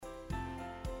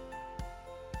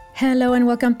Hello and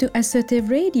welcome to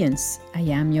Assertive Radiance. I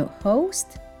am your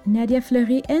host, Nadia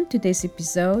Fleury, and today's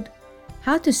episode,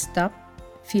 How to Stop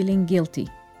Feeling Guilty.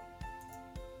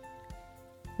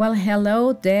 Well,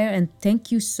 hello there and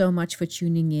thank you so much for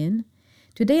tuning in.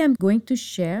 Today I'm going to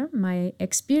share my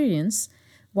experience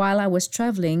while I was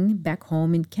traveling back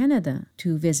home in Canada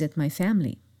to visit my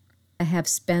family. I have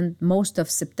spent most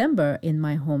of September in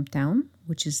my hometown,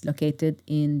 which is located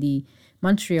in the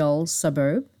Montreal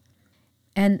suburb.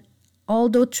 And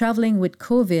although traveling with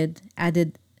COVID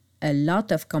added a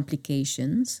lot of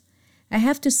complications, I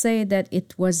have to say that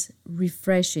it was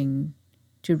refreshing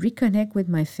to reconnect with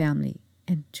my family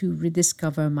and to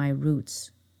rediscover my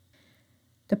roots.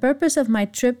 The purpose of my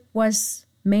trip was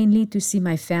mainly to see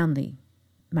my family,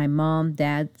 my mom,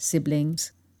 dad,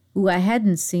 siblings, who I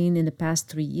hadn't seen in the past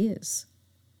 3 years.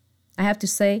 I have to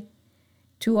say,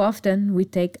 too often we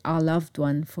take our loved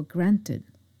one for granted.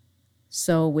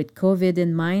 So with COVID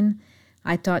in mind,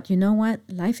 I thought, you know what,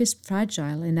 life is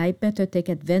fragile and I better take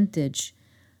advantage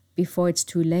before it's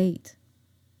too late.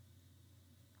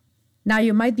 Now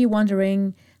you might be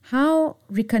wondering how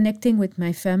reconnecting with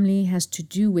my family has to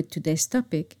do with today's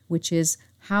topic, which is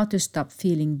how to stop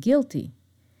feeling guilty.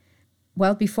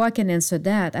 Well, before I can answer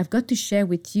that, I've got to share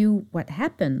with you what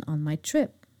happened on my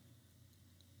trip.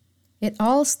 It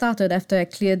all started after I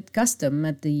cleared custom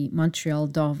at the Montreal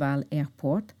Dorval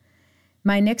airport.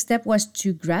 My next step was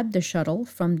to grab the shuttle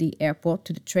from the airport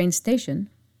to the train station.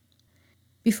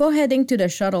 Before heading to the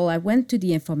shuttle, I went to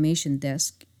the information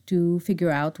desk to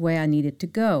figure out where I needed to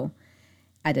go.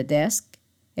 At the desk,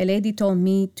 a lady told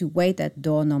me to wait at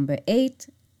door number 8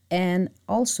 and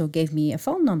also gave me a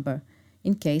phone number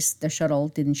in case the shuttle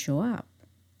didn't show up.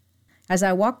 As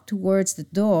I walked towards the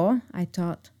door, I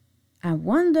thought, I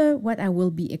wonder what I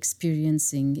will be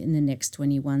experiencing in the next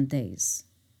 21 days.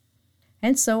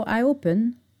 And so I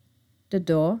opened the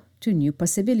door to new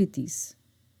possibilities.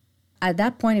 At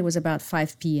that point, it was about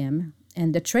 5 p.m.,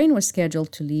 and the train was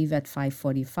scheduled to leave at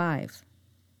 5:45.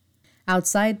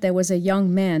 Outside, there was a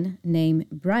young man named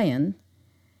Brian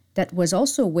that was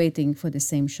also waiting for the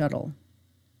same shuttle.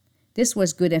 This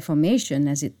was good information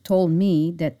as it told me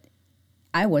that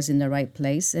I was in the right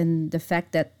place and the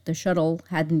fact that the shuttle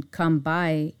hadn't come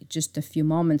by just a few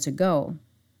moments ago.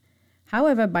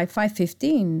 However, by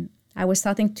 5:15, I was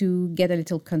starting to get a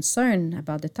little concerned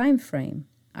about the time frame.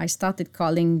 I started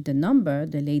calling the number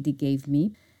the lady gave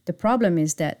me. The problem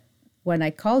is that when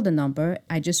I called the number,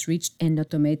 I just reached an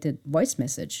automated voice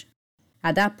message.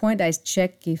 At that point, I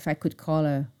checked if I could call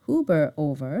a Uber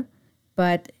over,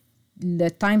 but the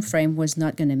time frame was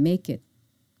not going to make it.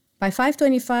 By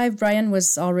 5:25, Brian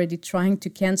was already trying to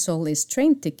cancel his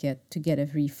train ticket to get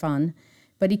a refund,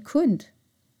 but he couldn't.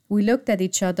 We looked at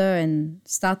each other and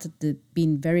started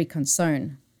being very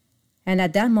concerned. And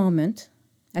at that moment,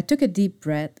 I took a deep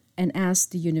breath and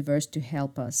asked the universe to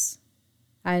help us.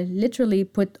 I literally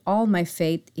put all my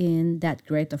faith in that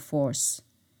greater force.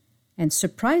 And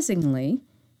surprisingly,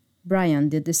 Brian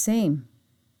did the same.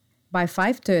 By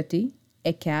 5:30,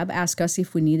 a cab asked us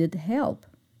if we needed help.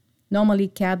 Normally,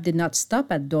 cab did not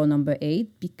stop at door number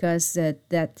 8 because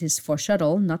that is for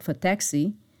shuttle, not for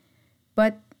taxi.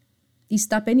 But he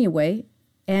stopped anyway,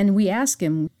 and we asked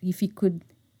him if he could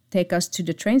take us to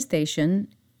the train station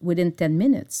within 10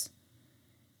 minutes.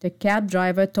 The cab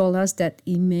driver told us that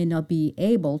he may not be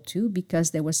able to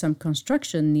because there was some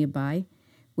construction nearby,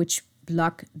 which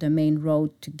blocked the main road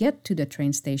to get to the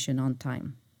train station on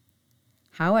time.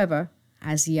 However,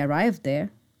 as he arrived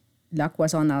there, luck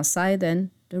was on our side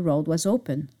and the road was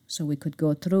open, so we could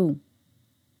go through.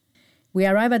 We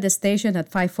arrived at the station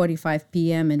at 5:45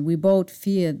 p.m. and we both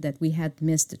feared that we had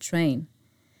missed the train.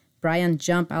 Brian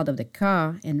jumped out of the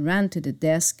car and ran to the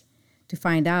desk to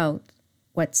find out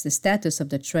what's the status of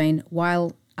the train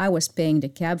while I was paying the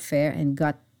cab fare and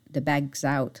got the bags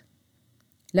out.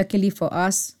 Luckily for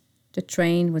us, the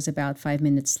train was about 5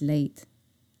 minutes late.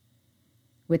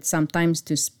 With some time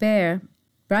to spare,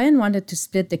 Brian wanted to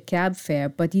split the cab fare,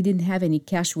 but he didn't have any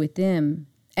cash with him,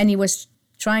 and he was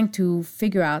trying to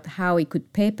figure out how he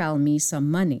could PayPal me some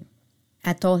money.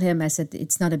 I told him, I said,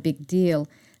 it's not a big deal.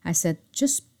 I said,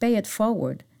 just pay it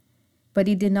forward. But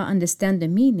he did not understand the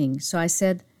meaning. So I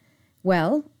said,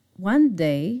 well, one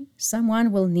day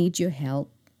someone will need your help.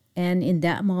 And in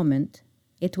that moment,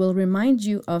 it will remind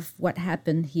you of what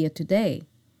happened here today.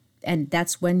 And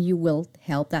that's when you will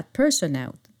help that person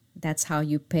out. That's how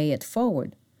you pay it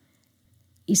forward.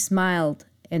 He smiled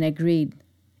and agreed.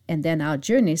 And then our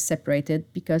journeys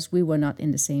separated because we were not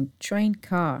in the same train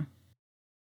car.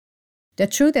 The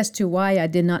truth as to why I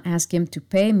did not ask him to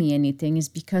pay me anything is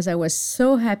because I was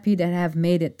so happy that I have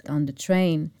made it on the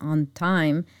train on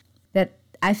time that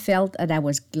I felt that I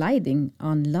was gliding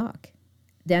on luck.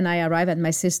 Then I arrived at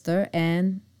my sister,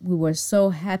 and we were so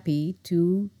happy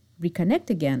to reconnect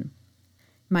again.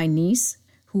 My niece,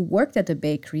 who worked at a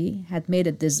bakery, had made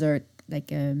a dessert,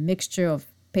 like a mixture of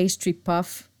pastry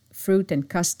puff, fruit, and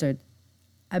custard.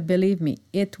 Believe me,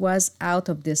 it was out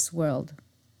of this world.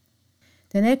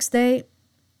 The next day,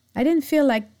 I didn't feel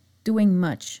like doing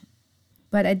much,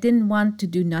 but I didn't want to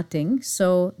do nothing,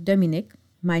 so Dominic,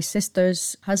 my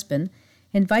sister's husband,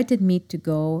 invited me to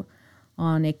go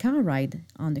on a car ride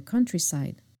on the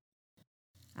countryside.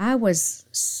 I was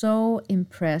so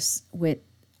impressed with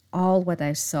all what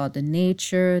I saw, the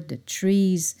nature, the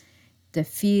trees, the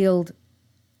field.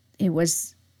 It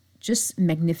was just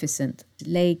magnificent.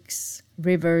 Lakes,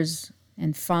 rivers,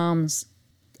 and farms.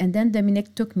 And then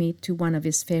Dominic took me to one of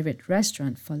his favorite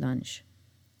restaurants for lunch.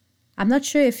 I'm not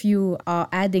sure if you are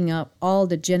adding up all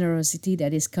the generosity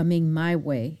that is coming my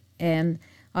way. And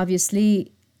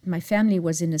obviously, my family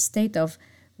was in a state of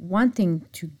wanting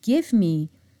to give me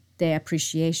their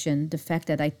appreciation, the fact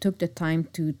that I took the time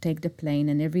to take the plane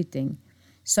and everything.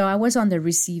 So I was on the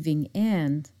receiving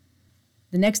end.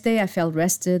 The next day I felt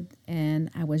rested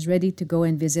and I was ready to go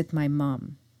and visit my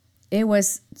mom. It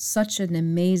was such an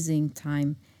amazing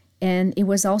time, and it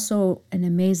was also an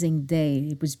amazing day.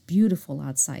 It was beautiful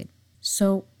outside.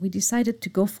 So we decided to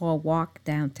go for a walk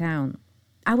downtown.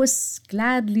 I was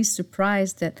gladly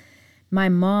surprised that my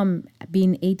mom,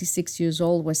 being 86 years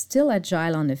old, was still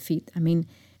agile on her feet. I mean,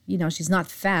 she's not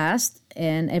fast,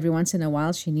 and every once in a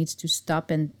while she needs to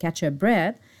stop and catch her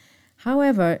breath.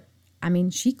 However,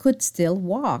 she could still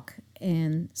walk,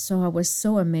 and so I was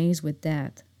so amazed with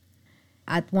that.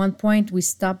 At one point, we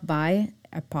stopped by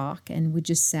a park, and we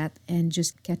just sat and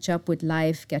just catch up with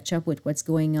life, catch up with what's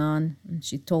going on. And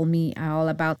she told me all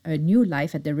about her new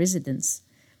life at the residence,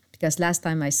 because last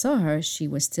time I saw her, she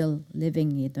was still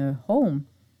living in her home,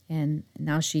 and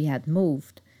now she had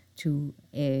moved to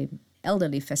a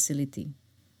elderly facility.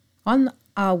 On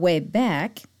our way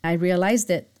back, I realized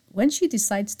that when she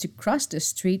decides to cross the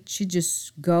street, she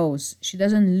just goes. She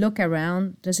doesn't look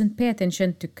around, doesn't pay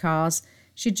attention to cars.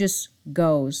 She just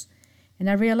goes. And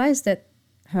I realized that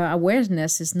her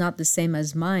awareness is not the same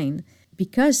as mine.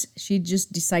 Because she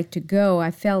just decided to go, I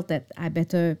felt that I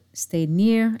better stay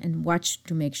near and watch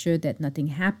to make sure that nothing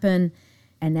happened.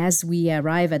 And as we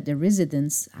arrive at the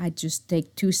residence, I just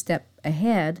take 2 steps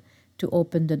ahead to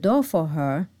open the door for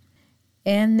her.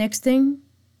 And next thing,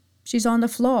 she's on the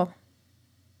floor.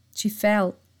 She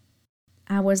fell.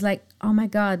 I was like, oh my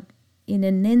God, in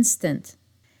an instant.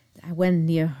 I went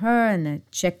near her and I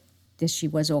checked that she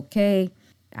was okay.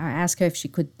 I asked her if she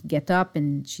could get up,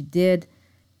 and she did.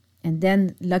 And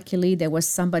then luckily there was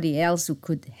somebody else who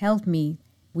could help me.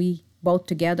 We both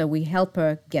together, we helped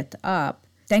her get up.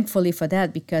 Thankfully for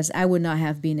that, because I would not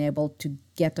have been able to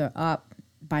get her up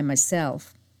by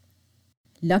myself.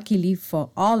 Luckily for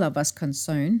all of us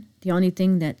concerned, the only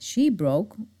thing that she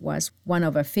broke was one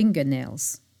of her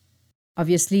fingernails.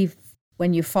 Obviously,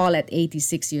 when you fall at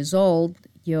 86 years old,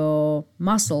 your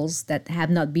muscles that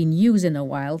have not been used in a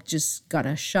while just got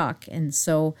a shock. And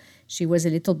so she was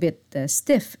a little bit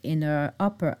stiff in her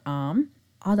upper arm.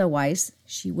 Otherwise,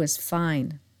 she was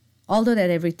fine. Although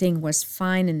that everything was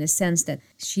fine in the sense that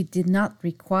she did not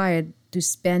require to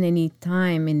spend any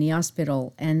time in the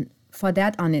hospital. And for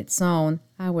that on its own,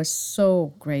 I was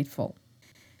so grateful.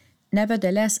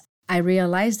 Nevertheless, I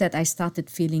realized that I started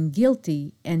feeling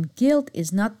guilty, and guilt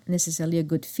is not necessarily a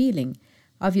good feeling.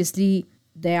 Obviously,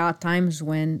 there are times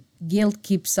when guilt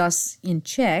keeps us in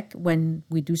check when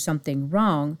we do something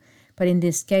wrong, but in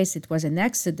this case, it was an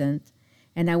accident,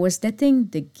 and I was letting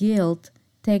the guilt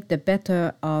take the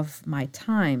better of my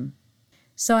time.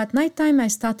 So at nighttime, I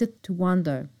started to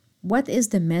wonder, what is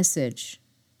the message?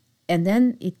 And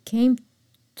then it came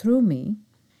through me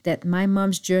that my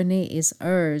mom's journey is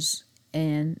hers,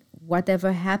 and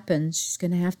whatever happens, she's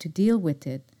going to have to deal with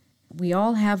it. We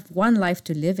all have one life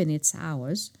to live, and it's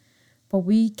ours, but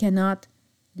we cannot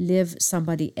live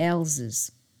somebody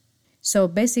else's. So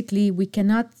basically, we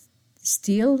cannot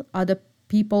steal other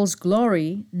people's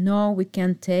glory, nor we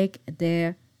can take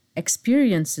their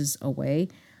experiences away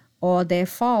or their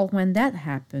fault when that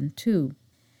happened too.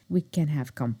 We can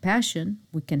have compassion,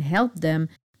 we can help them,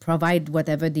 provide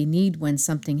whatever they need when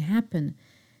something happened,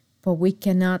 but we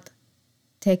cannot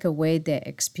take away their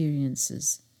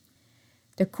experiences.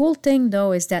 The cool thing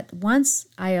though is that once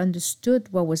I understood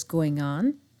what was going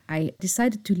on, I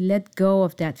decided to let go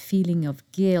of that feeling of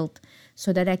guilt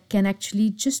so that I can actually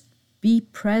just be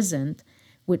present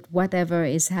with whatever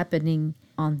is happening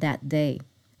on that day.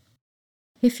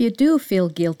 If you do feel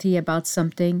guilty about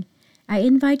something, I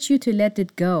invite you to let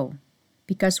it go,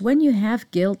 Because when you have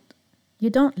guilt, you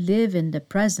don't live in the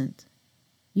present,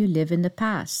 you live in the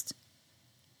past.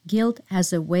 Guilt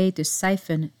has a way to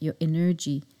siphon your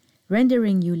energy,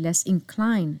 rendering you less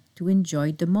inclined to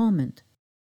enjoy the moment.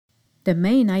 The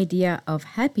main idea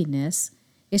of happiness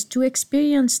is to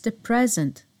experience the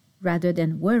present rather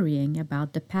than worrying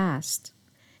about the past.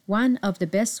 One of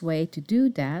the best ways to do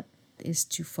that is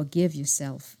to forgive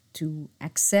yourself, to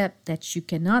accept that you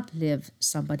cannot live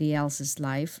somebody else's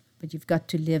life, but you've got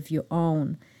to live your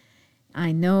own.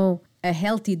 I know a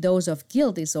healthy dose of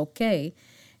guilt is okay.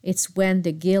 It's when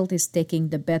the guilt is taking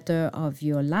the better of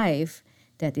your life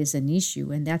that is an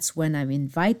issue, and that's when I'm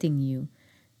inviting you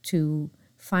to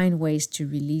find ways to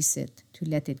release it, to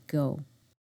let it go.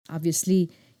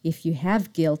 Obviously, if you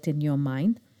have guilt in your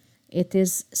mind, it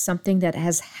is something that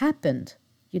has happened.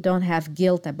 You don't have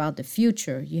guilt about the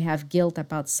future. You have guilt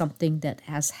about something that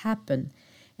has happened.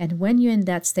 And when you're in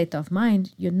that state of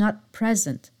mind, you're not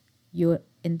present. You're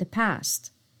in the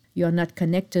past. You're not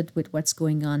connected with what's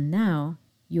going on now.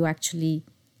 You're actually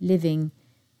living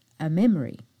a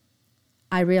memory.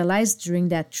 I realized during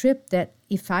that trip that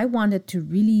if I wanted to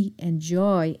really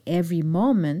enjoy every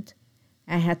moment,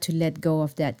 I had to let go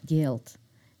of that guilt.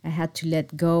 I had to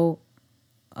let go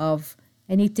of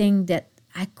anything that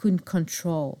I couldn't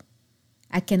control.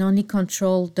 I can only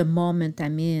control the moment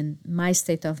I'm in, my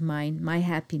state of mind, my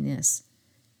happiness.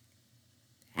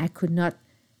 I could not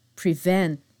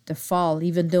prevent the fall,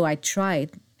 even though I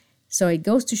tried. So it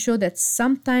goes to show that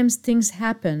sometimes things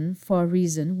happen for a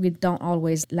reason. We don't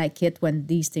always like it when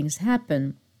these things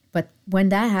happen. But when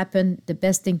that happened, the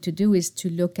best thing to do is to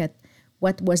look at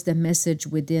what was the message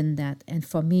within that. And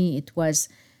for me, it was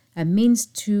a means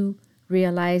to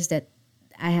realize that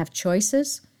I have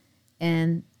choices,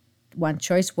 and one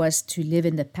choice was to live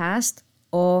in the past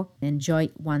or enjoy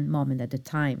one moment at a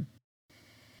time.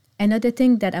 Another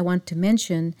thing that I want to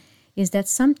mention is that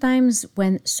sometimes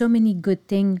when so many good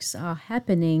things are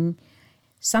happening,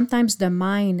 sometimes the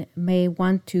mind may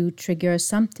want to trigger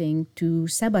something to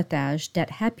sabotage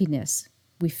that happiness.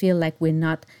 We feel like we're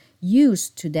not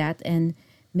used to that, and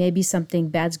maybe something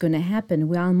bad's going to happen.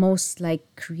 We almost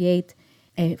like create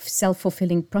a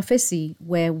self-fulfilling prophecy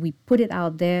where we put it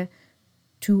out there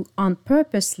to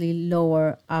unpurposely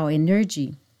lower our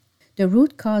energy. The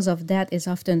root cause of that is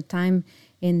oftentimes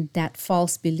in that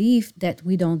false belief that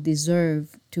we don't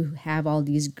deserve to have all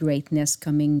these greatness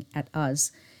coming at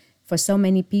us. For so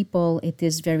many people, it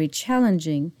is very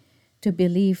challenging to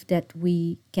believe that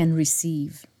we can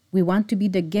receive. We want to be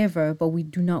the giver, but we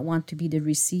do not want to be the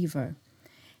receiver.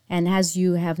 And as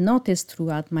you have noticed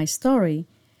throughout my story,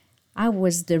 I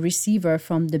was the receiver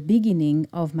from the beginning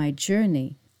of my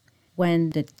journey. When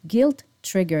the guilt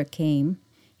trigger came,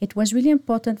 it was really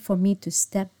important for me to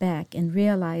step back and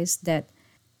realize that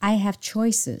I have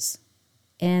choices.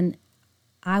 And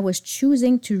I was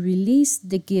choosing to release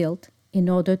the guilt in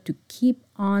order to keep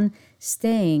on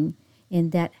staying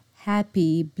in that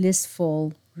happy,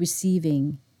 blissful,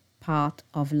 receiving part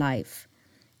of life.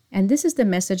 And this is the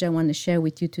message I want to share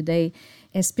with you today,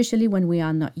 especially when we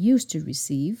are not used to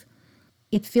receive.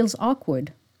 It feels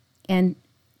awkward, and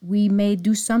we may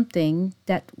do something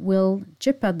that will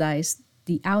jeopardize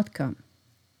the outcome.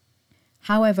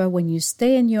 However, when you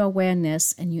stay in your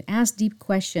awareness and you ask deep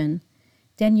questions,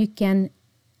 then you can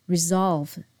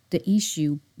resolve the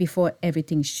issue before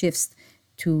everything shifts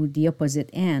to the opposite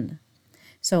end.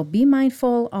 So be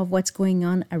mindful of what's going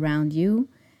on around you,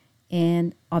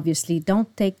 and obviously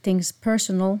don't take things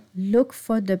personal. Look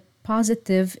for the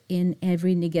positive in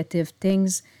every negative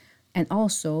things, and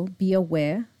also be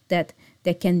aware that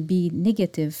there can be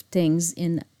negative things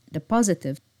in the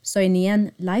positive. So in the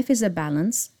end, life is a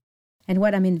balance. And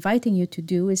what I'm inviting you to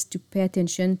do is to pay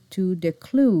attention to the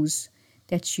clues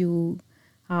that you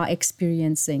are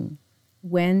experiencing.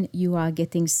 When you are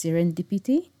getting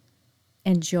serendipity,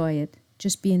 enjoy it.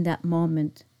 Just be in that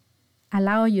moment.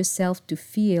 Allow yourself to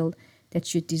feel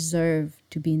that you deserve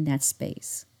to be in that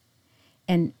space.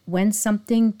 And when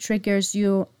something triggers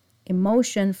your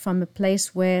emotion from a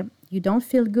place where you don't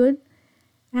feel good,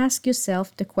 ask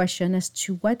yourself the question as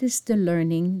to what is the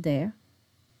learning there.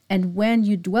 And when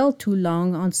you dwell too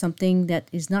long on something that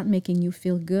is not making you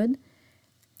feel good,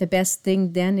 the best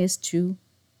thing then is to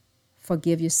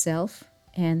forgive yourself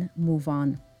and move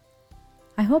on.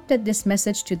 I hope that this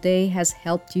message today has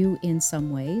helped you in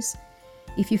some ways.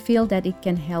 If you feel that it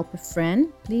can help a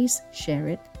friend, please share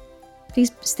it.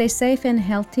 Please stay safe and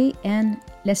healthy, and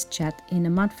let's chat in a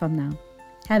month from now.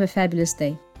 Have a fabulous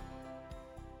day.